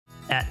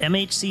At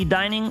MHC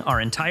Dining,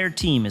 our entire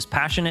team is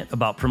passionate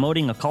about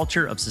promoting a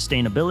culture of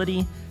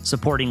sustainability,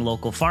 supporting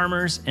local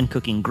farmers, and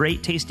cooking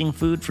great tasting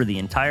food for the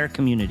entire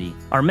community.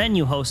 Our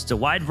menu hosts a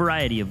wide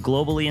variety of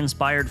globally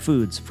inspired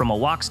foods, from a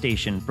wok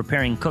station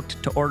preparing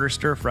cooked-to-order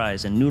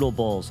stir-fries and noodle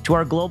bowls, to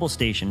our global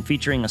station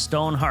featuring a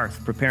stone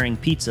hearth preparing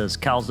pizzas,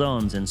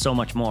 calzones, and so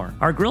much more.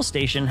 Our grill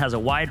station has a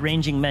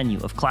wide-ranging menu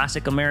of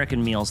classic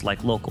American meals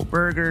like local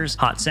burgers,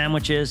 hot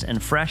sandwiches,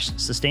 and fresh,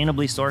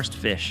 sustainably sourced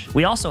fish.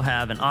 We also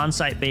have an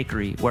on-site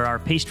bakery where our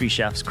pastry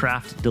chefs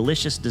craft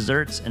delicious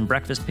desserts and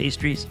breakfast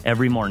pastries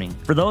every morning.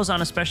 For those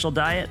on a special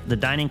diet, the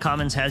Dining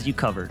Commons has you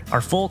covered.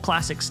 Our full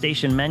classic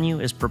station menu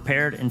is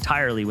prepared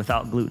entirely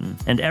without gluten,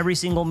 and every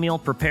single meal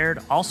prepared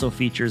also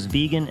features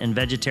vegan and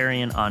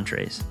vegetarian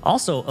entrees.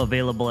 Also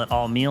available at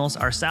all meals,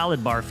 our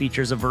salad bar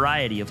features a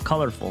variety of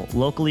colorful,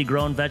 locally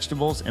grown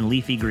vegetables and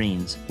leafy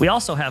greens. We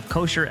also have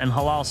kosher and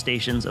halal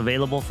stations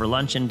available for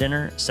lunch and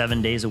dinner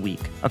 7 days a week.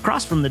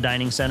 Across from the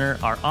Dining Center,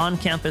 our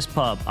on-campus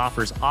pub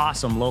offers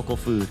awesome local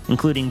food,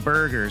 including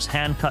burgers,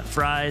 hand-cut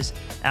fries,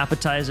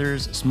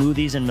 appetizers,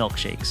 smoothies, and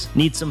milkshakes.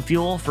 Need some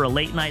fuel for a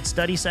late-night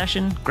study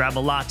session? Grab a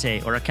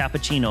latte or a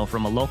cappuccino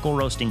from a local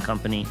roasting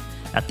company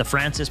at the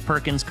Francis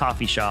Perkins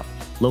Coffee Shop,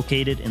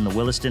 located in the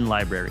Williston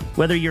Library.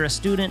 Whether you're a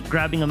student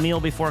grabbing a meal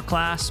before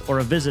class or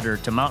a visitor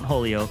to Mount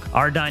Holyoke,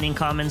 our Dining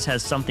Commons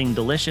has something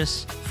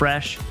delicious,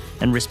 fresh,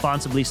 and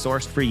responsibly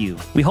sourced for you.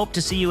 We hope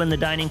to see you in the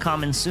Dining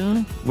Commons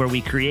soon, where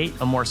we create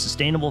a more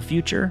sustainable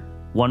future,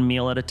 one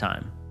meal at a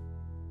time.